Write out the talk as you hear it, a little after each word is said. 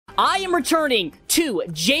I am returning to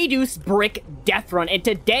Jadu's Brick Deathrun, and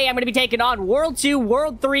today I'm going to be taking on World 2,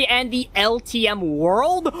 World 3, and the LTM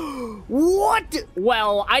World. What?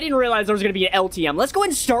 Well, I didn't realize there was going to be an LTM. Let's go ahead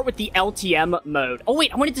and start with the LTM mode. Oh,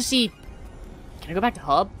 wait, I wanted to see... Can I go back to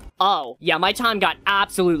hub? Oh, yeah, my time got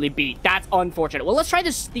absolutely beat. That's unfortunate. Well, let's try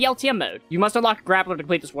the LTM mode. You must unlock a grappler to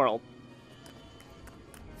complete this world.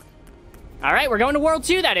 All right, we're going to World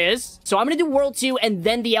 2, that is. So I'm going to do World 2 and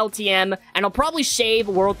then the LTM, and I'll probably save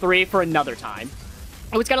World 3 for another time.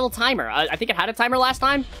 Oh, it's got a little timer. I think it had a timer last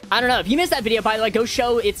time. I don't know. If you missed that video, by the way, go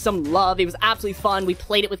show it some love. It was absolutely fun. We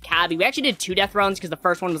played it with Cabby. We actually did 2 death runs because the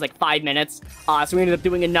first one was like 5 minutes. So we ended up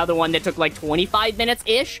doing another one that took like 25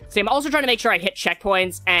 minutes-ish. So I'm also trying to make sure I hit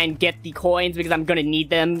checkpoints and get the coins because I'm going to need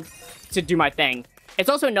them to do my thing. It's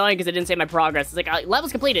also annoying because it didn't say my progress. It's like,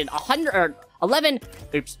 levels completed, 100, or 11,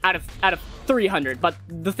 oops, out of 300. But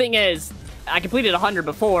the thing is, I completed 100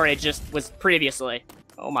 before, it just was previously.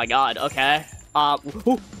 Oh my god, okay.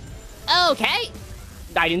 Okay.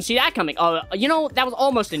 I didn't see that coming. Oh, you know, that was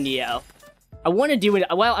almost a Neo. I want to do it,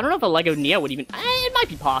 well, I don't know if a Lego Neo would even, it might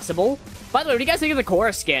be possible. By the way, what do you guys think of the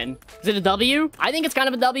chorus skin? Is it a W? I think it's kind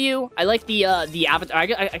of a W. I like the avatar, I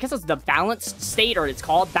guess it's the balanced state, or it's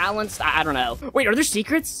called balanced, I don't know. Wait, are there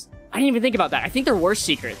secrets? I didn't even think about that. I think there were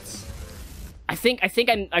secrets. I think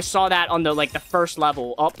I saw that on the, like, the first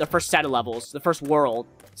level, the first set of levels, the first world.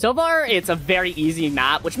 So far, it's a very easy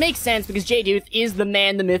map, which makes sense because Jaduth is the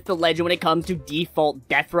man, the myth, the legend when it comes to default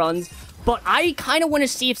death runs. But I kind of want to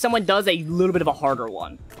see if someone does a little bit of a harder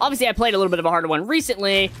one. Obviously, I played a little bit of a harder one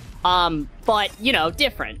recently, but, you know,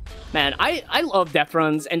 different. Man, I love death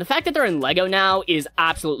runs, and the fact that they're in Lego now is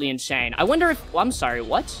absolutely insane. I wonder if... I'm sorry,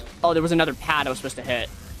 what? Oh, there was another pad I was supposed to hit,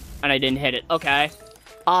 and I didn't hit it. Okay.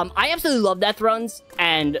 I absolutely love death runs,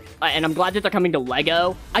 and I'm glad that they're coming to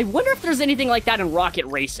Lego. I wonder if there's anything like that in Rocket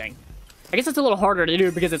Racing. I guess it's a little harder to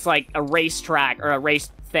do because it's like a race track or a race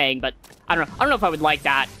thing, but I don't know if I would like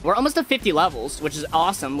that. We're almost to 50 levels, which is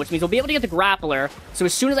awesome, which means we'll be able to get the grappler. So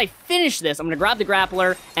as soon as I finish this, I'm going to grab the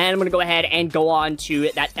grappler, and I'm going to go ahead and go on to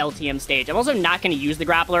that LTM stage. I'm also not going to use the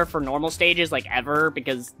grappler for normal stages, like, ever,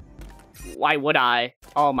 because why would I?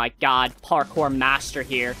 Oh my god, parkour master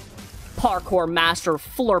here. Parkour master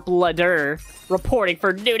Flurpledur reporting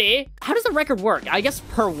for duty. How does the record work? I guess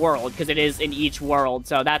per world, because it is in each world,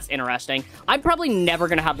 so that's interesting. I'm probably never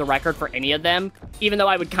going to have the record for any of them, even though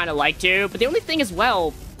I would kind of like to. But the only thing is,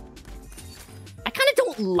 well, I kind of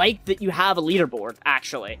don't like that you have a leaderboard,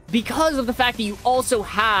 actually, because of the fact that you also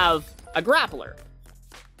have a grappler.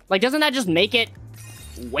 Like, doesn't that just make it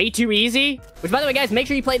way too easy? Which, by the way, guys, make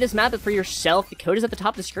sure you play this map for yourself. The code is at the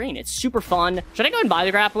top of the screen. It's super fun. Should I go and buy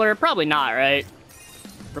the grappler? Probably not, right?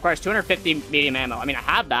 Requires 250 medium ammo. I mean, I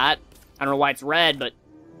have that. I don't know why it's red, but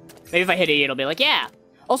maybe if I hit E, it'll be like, yeah.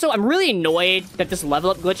 Also, I'm really annoyed that this level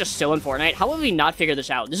up glitch is still in Fortnite. How have we not figured this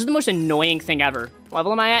out? This is the most annoying thing ever. What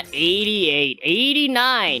level am I at? 88,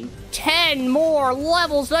 89, 10 more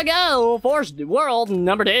levels to go for world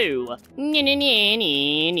number 2. And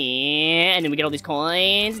then we get all these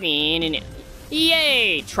coins.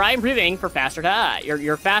 Yay! Try improving for faster time.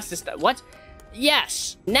 Your fastest, what?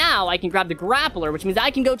 Yes! Now I can grab the grappler, which means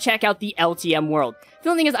I can go check out the LTM world. The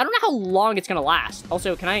only thing is, I don't know how long it's gonna last.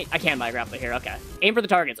 Also, I can't buy a grappler here, okay. Aim for the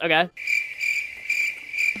targets, okay.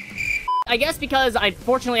 I guess because,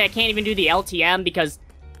 unfortunately, I can't even do the LTM because,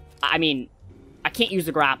 I mean, I can't use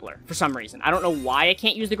the grappler for some reason. I don't know why I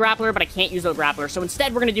can't use the grappler, but I can't use the grappler. So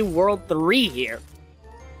instead, we're gonna do World 3 here.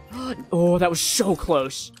 Oh, that was so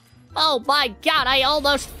close. Oh my god, I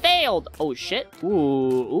almost failed! Oh shit.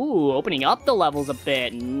 Ooh, opening up the levels a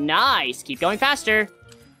bit. Nice. Keep going faster.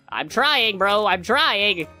 I'm trying, bro. I'm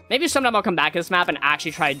trying. Maybe sometime I'll come back to this map and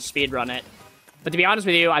actually try and speedrun it. But to be honest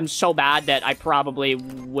with you, I'm so bad that I probably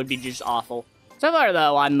would be just awful. So far,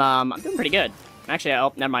 though, I'm doing pretty good. Actually,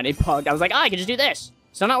 oh, never mind. It bugged. I was like, I can just do this.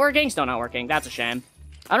 Still not working? Still not working. That's a shame.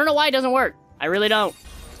 I don't know why it doesn't work. I really don't.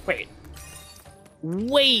 Wait.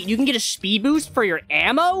 Wait, you can get a speed boost for your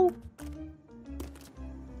ammo?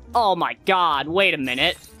 Oh my god, wait a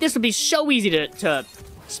minute. This would be so easy to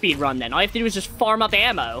speed run then. All you have to do is just farm up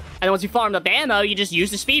ammo. And then once you farm up ammo, you just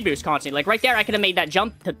use the speed boost constantly. Like right there, I could have made that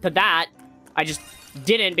jump to that. I just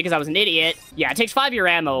didn't because I was an idiot. Yeah, it takes 5 of your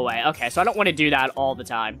ammo away. Okay, so I don't want to do that all the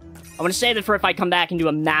time. I want to save it for if I come back and do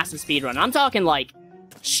a massive speed run. I'm talking like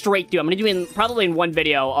straight through. I'm going to do probably in one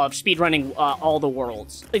video of speedrunning all the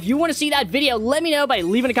worlds. If you want to see that video, let me know by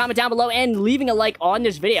leaving a comment down below and leaving a like on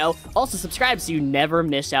this video. Also, subscribe so you never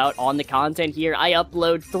miss out on the content here. I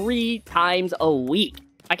upload 3 times a week.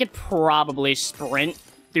 I could probably sprint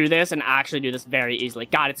through this and actually do this very easily.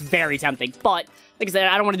 God, it's very tempting. But, like I said,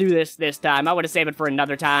 I don't want to do this time. I want to save it for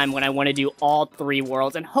another time when I want to do all 3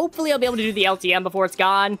 worlds. And hopefully I'll be able to do the LTM before it's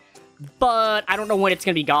gone. But I don't know when it's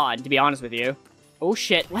going to be gone, to be honest with you. Oh,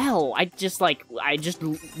 shit. Well,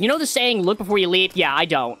 you know the saying, look before you leap? Yeah, I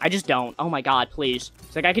don't. I just don't. Oh, my God, please.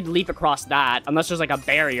 It's like I could leap across that, unless there's, like, a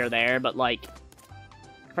barrier there, but, like,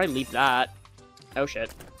 if I leap that. Oh,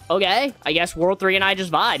 shit. Okay, I guess World 3 and I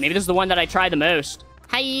just vibe. Maybe this is the one that I try the most.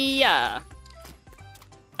 Hiya!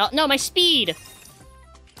 Oh, no, my speed!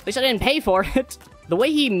 At least I didn't pay for it. The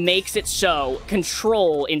way he makes it so,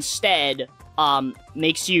 control instead,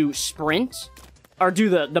 makes you sprint, or do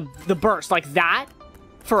the burst like that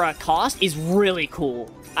for a cost is really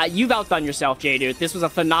cool. You've outdone yourself, J-Dude. This was a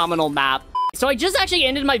phenomenal map. So I just actually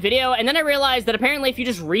ended my video, and then I realized that apparently if you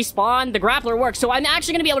just respawn, the grappler works. So I'm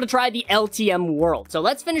actually going to be able to try the LTM world. So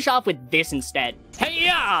let's finish off with this instead. Hey,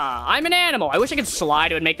 yeah, I'm an animal. I wish I could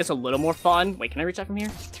slide. It would make this a little more fun. Wait, can I reach that from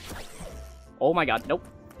here? Oh my God, nope.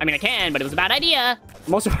 I mean, I can, but it was a bad idea.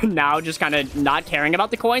 I'm also now just kind of not caring about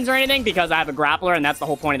the coins or anything because I have a grappler, and that's the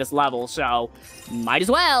whole point of this level, so might as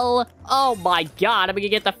well. Oh my God, I'm gonna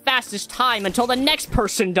get the fastest time until the next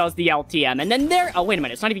person does the LTM, and then they're... Oh, wait a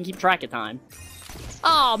minute, it's not even keep track of time.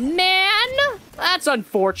 Oh, man, that's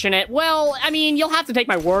unfortunate. Well, I mean, you'll have to take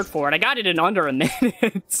my word for it. I got it in under a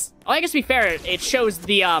minute. Oh, I guess to be fair, it shows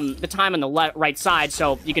the time on the right side,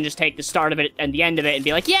 so you can just take the start of it and the end of it and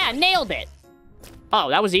be like, yeah, nailed it. Oh,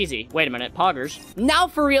 that was easy. Wait a minute, poggers. Now,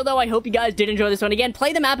 for real, though, I hope you guys did enjoy this one. Again,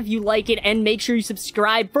 play the map if you like it, and make sure you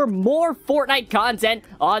subscribe for more Fortnite content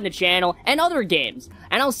on the channel and other games.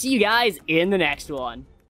 And I'll see you guys in the next one.